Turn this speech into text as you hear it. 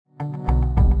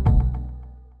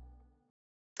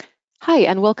Hi,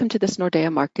 and welcome to this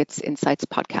Nordea Markets Insights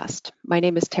podcast. My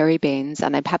name is Terry Baines,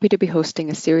 and I'm happy to be hosting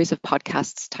a series of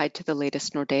podcasts tied to the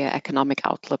latest Nordea economic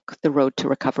outlook, The Road to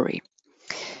Recovery.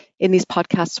 In these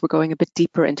podcasts, we're going a bit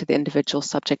deeper into the individual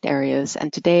subject areas,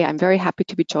 and today I'm very happy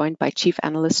to be joined by Chief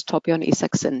Analyst Torbjörn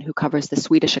Isaksson, who covers the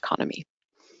Swedish economy.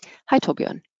 Hi,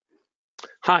 Torbjörn.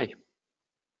 Hi.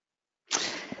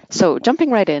 So jumping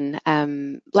right in,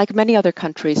 like many other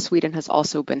countries, Sweden has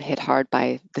also been hit hard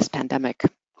by this pandemic.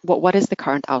 What is the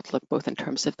current outlook, both in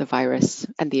terms of the virus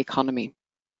and the economy?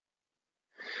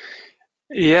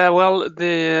 Yeah, well,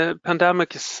 the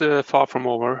pandemic is far from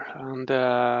over, and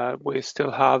we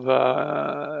still have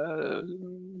a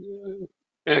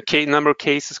number of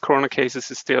cases. Corona cases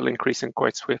is still increasing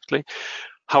quite swiftly.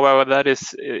 However, that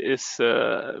is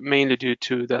mainly due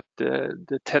to that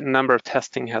the number of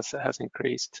testing has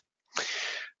increased.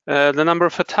 The number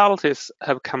of fatalities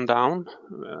have come down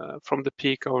from the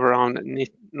peak of around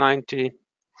 90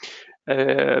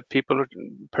 people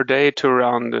per day to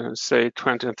around, say,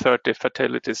 20 and 30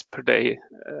 fatalities per day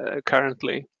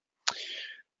currently.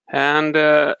 And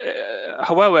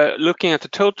however, looking at the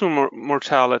total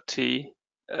mortality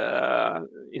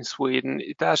in Sweden,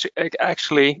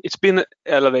 it's been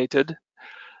elevated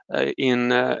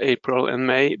in April and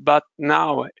May, but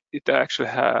now it actually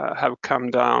have come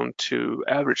down to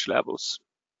average levels.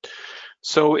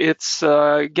 So it's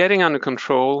getting under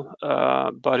control,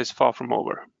 but it's far from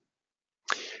over.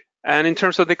 And in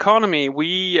terms of the economy,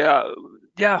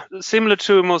 similar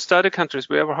to most other countries,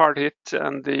 we have a hard hit,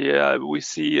 and we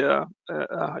see a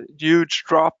huge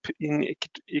drop in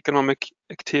economic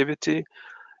activity,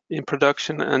 in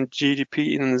production and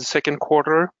GDP in the second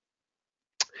quarter.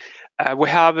 We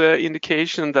have an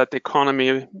indication that the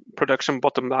economy production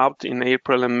bottomed out in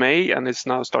April and May, and it's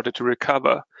now started to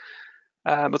recover.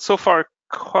 But so far,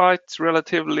 quite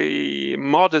relatively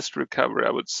modest recovery, I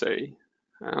would say.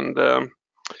 And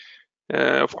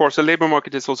of course, the labor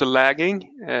market is also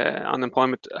lagging.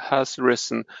 Unemployment has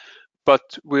risen,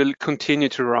 but will continue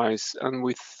to rise, and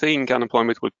we think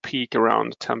unemployment will peak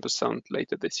around 10%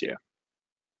 later this year.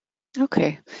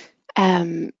 Okay.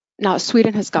 Now,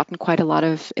 Sweden has gotten quite a lot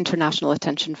of international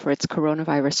attention for its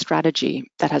coronavirus strategy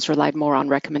that has relied more on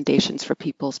recommendations for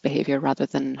people's behavior rather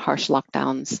than harsh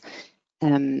lockdowns.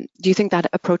 Do you think that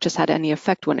approach has had any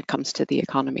effect when it comes to the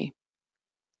economy?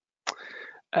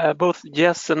 Both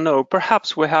yes and no.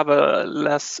 Perhaps we have a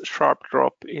less sharp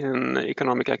drop in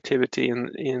economic activity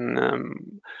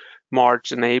in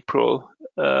March and April,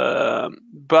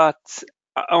 but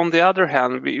on the other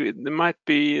hand, there might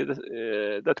be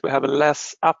that we have a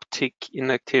less uptick in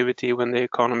activity when the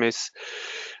economies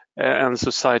and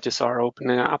societies are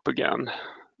opening up again.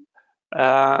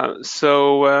 And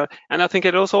I think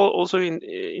it also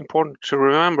important to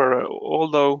remember,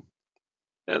 although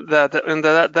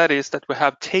that is that we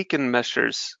have taken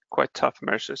measures, quite tough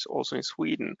measures, also in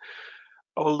Sweden.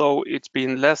 Although it's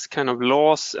been less kind of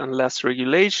laws and less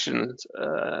regulations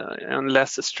and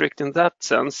less strict in that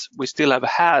sense, we still have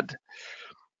had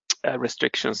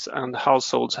restrictions, and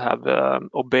households have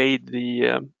obeyed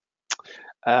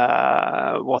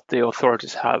what the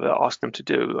authorities have asked them to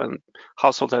do, and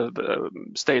households have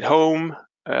stayed home,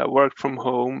 worked from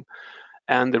home,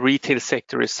 and the retail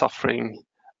sector is suffering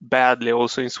badly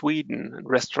also in Sweden.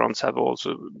 Restaurants have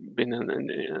also been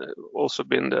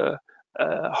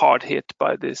hard hit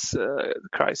by this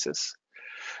crisis,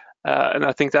 and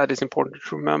I think that is important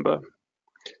to remember.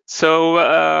 So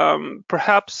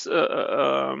perhaps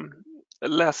a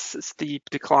less steep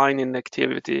decline in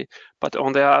activity, but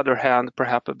on the other hand,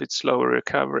 perhaps a bit slower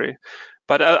recovery.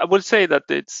 But I would say that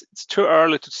it's too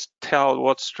early to tell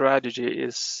what strategy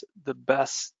is the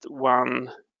best one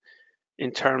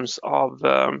in terms of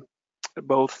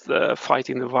both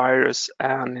fighting the virus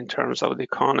and in terms of the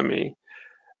economy.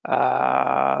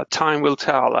 Time will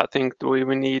tell. I think we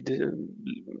need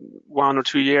 1 or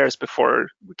 2 years before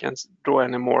we can draw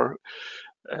any more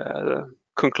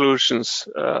conclusions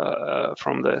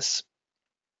from this.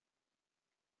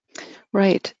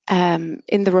 Right. In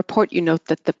the report, you note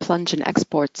that the plunge in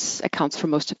exports accounts for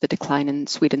most of the decline in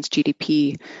Sweden's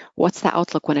GDP. What's the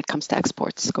outlook when it comes to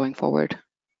exports going forward?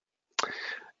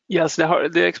 Yes,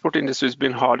 the export industry has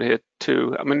been hard hit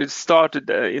too. I mean, it started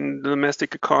in the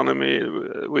domestic economy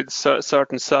with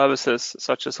certain services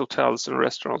such as hotels and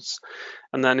restaurants,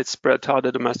 and then it spread to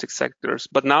other domestic sectors.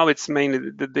 But now it's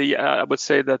mainly I would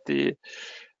say that the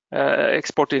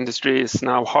export industry is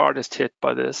now hardest hit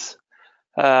by this.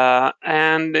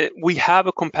 And we have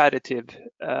a competitive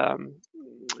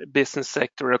business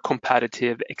sector, a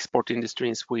competitive export industry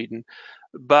in Sweden,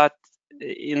 but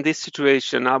in this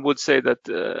situation, I would say that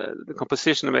the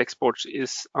composition of exports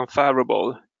is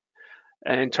unfavorable.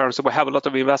 in terms of we have a lot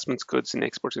of investment goods in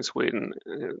exports in Sweden,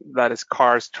 that is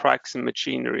cars, trucks, and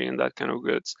machinery and that kind of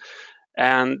goods.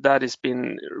 And that has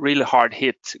been really hard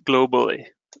hit globally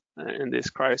in this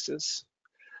crisis.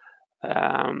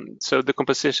 So the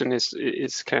composition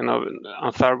is kind of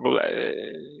unfavorable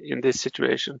in this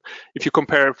situation. If you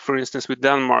compare, for instance, with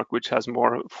Denmark, which has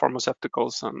more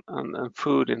pharmaceuticals and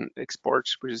food in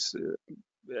exports, which is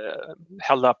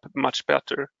held up much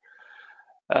better.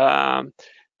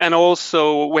 And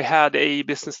also we had a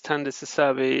business tendency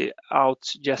survey out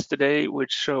yesterday,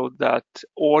 which showed that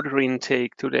order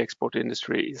intake to the export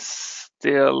industry is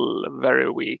still very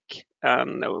weak,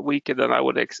 and weaker than I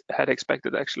would had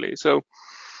expected actually. So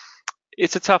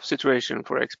it's a tough situation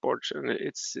for exports, and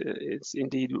it's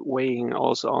indeed weighing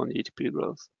also on GDP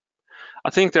growth.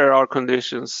 I think there are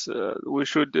conditions we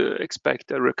should expect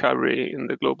a recovery in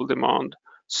the global demand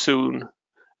soon,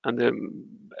 and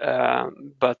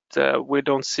but we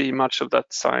don't see much of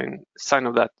that sign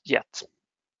of that yet.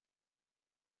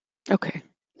 Okay.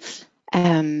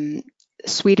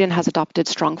 Sweden has adopted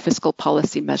strong fiscal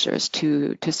policy measures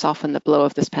to soften the blow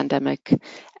of this pandemic,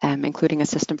 including a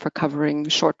system for covering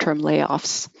short-term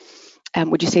layoffs.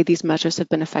 Would you say these measures have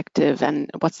been effective,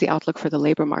 and what's the outlook for the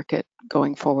labor market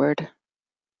going forward?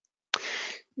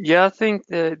 Yeah, I think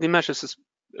the measures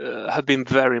have been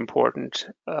very important,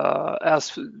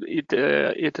 as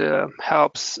it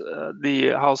helps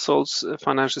the household's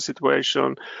financial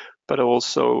situation, but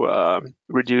also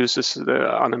reduces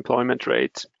the unemployment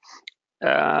rate.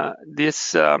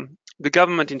 The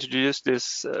government introduced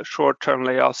this short-term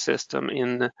layoff system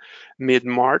in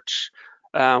mid-March,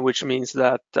 which means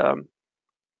that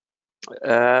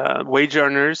wage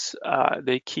earners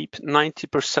they keep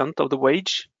 90% of the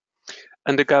wage,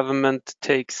 and the government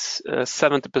takes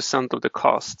 70% of the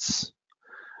costs,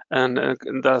 and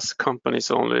thus companies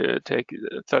only take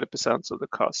 30% of the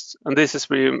costs. And this is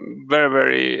very,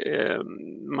 very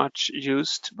much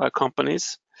used by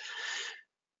companies.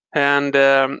 And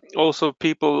also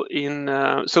people in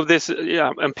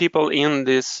people in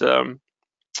this that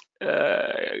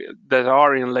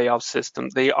are in layoff system,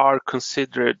 they are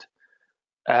considered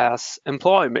as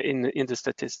employment in the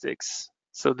statistics.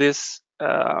 So this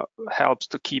helps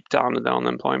to keep down the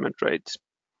unemployment rate.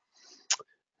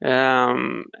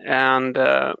 And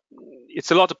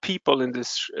it's a lot of people in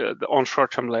this on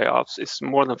short-term layoffs. It's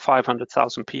more than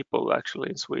 500,000 people actually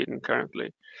in Sweden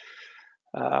currently.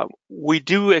 We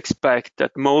do expect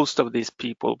that most of these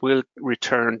people will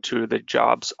return to their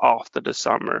jobs after the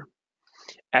summer,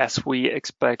 as we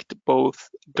expect both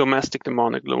domestic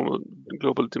demand and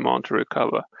global demand to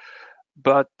recover.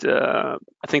 But I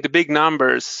think the big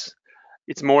numbers,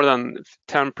 it's more than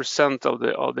 10% of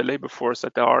the labor force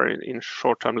that are in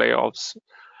short-term layoffs.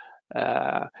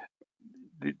 The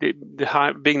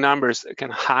big numbers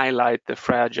can highlight the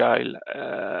fragile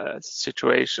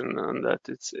situation, and that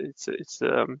it's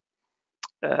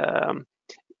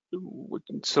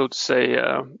so to say,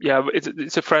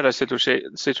 it's a fragile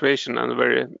situation and a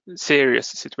very serious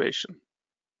situation.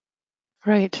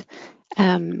 Right.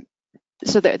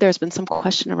 So there's been some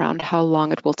question around how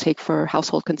long it will take for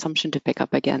household consumption to pick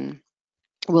up again.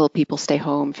 Will people stay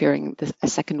home fearing a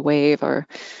second wave or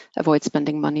avoid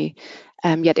spending money?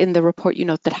 Yet in the report, you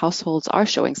note that households are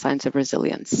showing signs of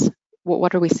resilience.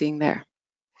 What are we seeing there?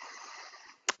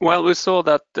 Well, we saw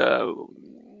that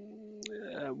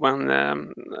when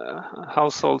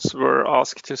households were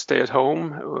asked to stay at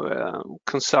home,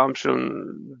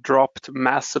 consumption dropped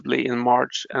massively in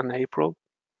March and April.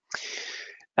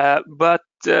 But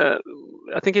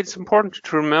I think it's important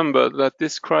to remember that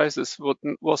this crisis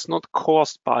was not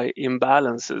caused by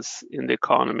imbalances in the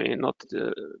economy, not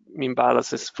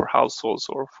imbalances for households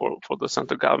or for the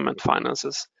central government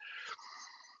finances.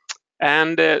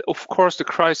 And of course, the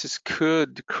crisis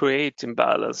could create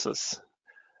imbalances.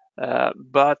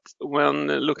 But when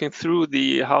looking through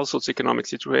the household's economic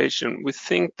situation, we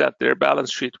think that their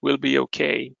balance sheet will be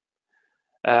okay.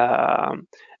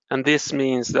 And this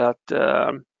means that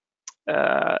the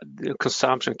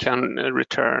consumption can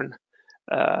return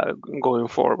going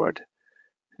forward.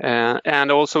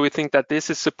 And also we think that this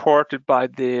is supported by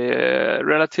the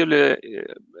relatively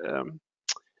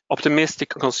optimistic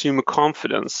consumer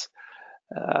confidence,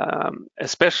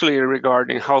 especially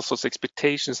regarding households'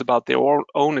 expectations about their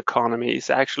own economy is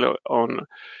actually on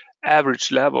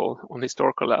average level, on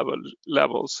historical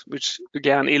levels, which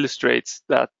again illustrates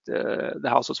that the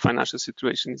household's financial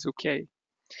situation is okay.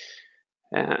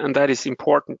 And that is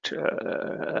important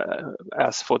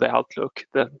as for the outlook,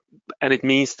 and it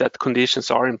means that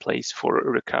conditions are in place for a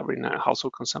recovery in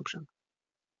household consumption.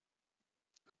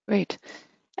 Great.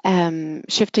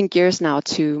 Shifting gears now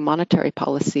to monetary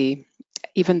policy.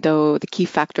 even though the key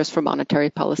factors for monetary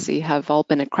policy have all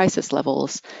been at crisis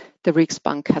levels, the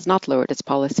Riksbank has not lowered its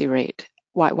policy rate.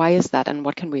 Why is that, and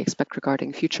what can we expect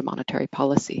regarding future monetary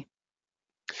policy?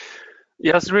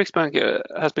 Yes, the Riksbank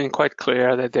has been quite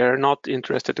clear that they're not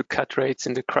interested to cut rates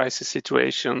in the crisis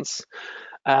situations.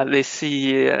 They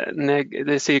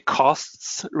see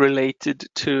costs related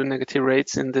to negative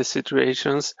rates in this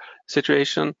situation,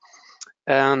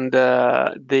 and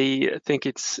they think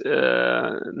it's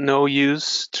no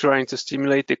use trying to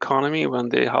stimulate the economy when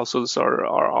the households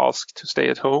are asked to stay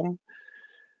at home.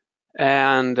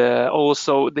 And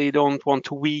also they don't want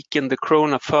to weaken the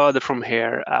krona further from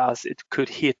here, as it could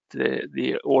hit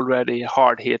the already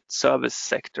hard hit service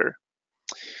sector.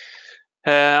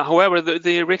 However,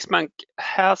 the Riksbank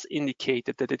has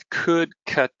indicated that it could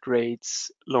cut rates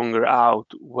longer out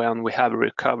when we have a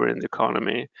recovery in the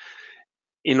economy,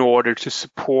 in order to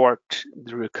support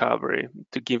the recovery,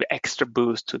 to give extra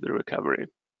boost to the recovery.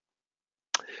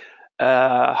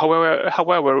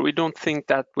 However, we don't think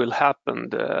that will happen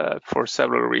for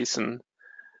several reasons.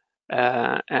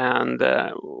 One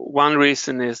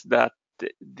reason is that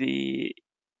the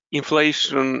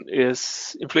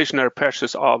inflationary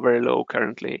pressures are very low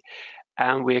currently,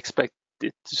 and we expect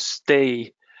it to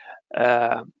stay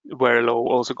very low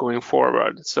also going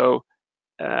forward. So,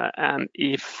 and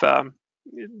if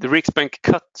the Riksbank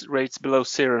cut rates below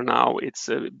zero now, it's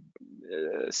a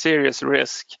serious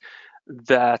risk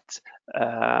that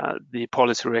the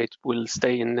policy rate will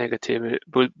stay in negative,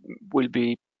 will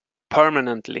be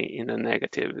permanently in a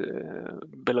negative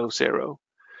below zero.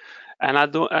 And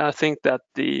I think that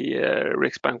the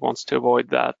Riksbank wants to avoid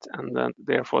that, and then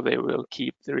therefore they will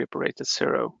keep the repo rate at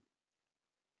zero.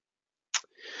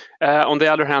 On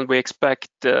the other hand, we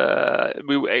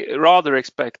rather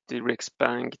expect the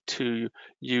Riksbank to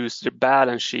use the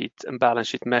balance sheet and balance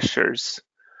sheet measures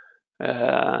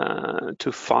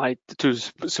to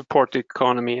support the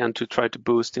economy and to try to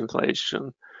boost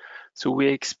inflation. So we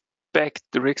expect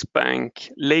the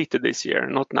Riksbank later this year,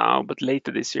 not now, but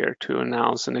later this year, to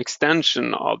announce an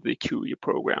extension of the QE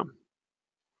program.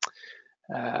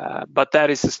 But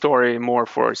that is a story more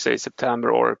for, say,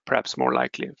 September, or perhaps more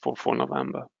likely for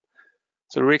November.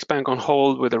 So the Riksbank on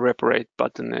hold with a repo rate,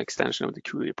 but an extension of the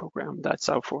QE program. That's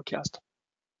our forecast.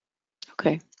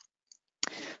 Okay.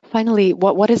 Finally,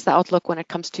 what is the outlook when it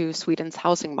comes to Sweden's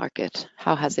housing market?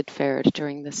 How has it fared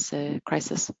during this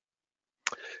crisis?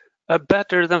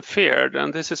 Better than feared,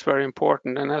 and this is very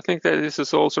important. And I think that this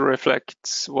is also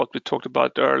reflects what we talked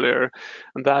about earlier,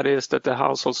 and that is that the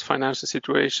household's financial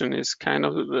situation is kind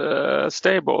of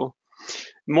stable.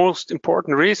 Most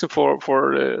important reason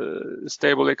for a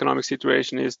stable economic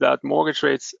situation is that mortgage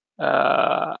rates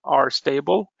are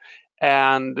stable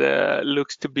and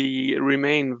looks to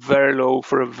remain very low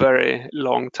for a very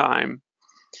long time.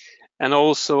 And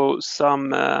also some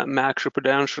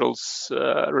macroprudentials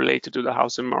related to the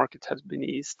housing market has been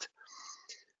eased.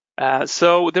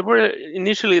 So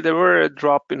initially there were a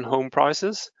drop in home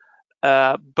prices,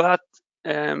 but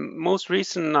most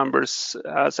recent numbers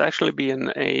has actually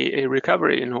been a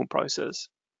recovery in home prices,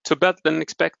 so better than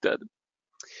expected.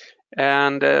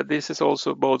 And this is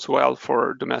also bodes well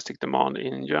for domestic demand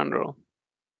in general.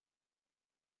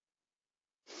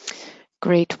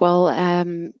 Great. Well,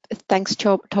 thanks,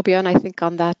 Torbjörn. I think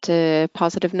on that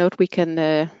positive note, we can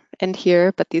end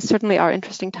here, but these certainly are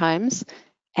interesting times.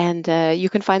 And you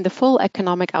can find the full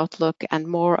economic outlook and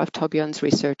more of Torbjörn's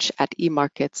research at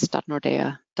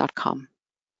emarkets.nordea.com.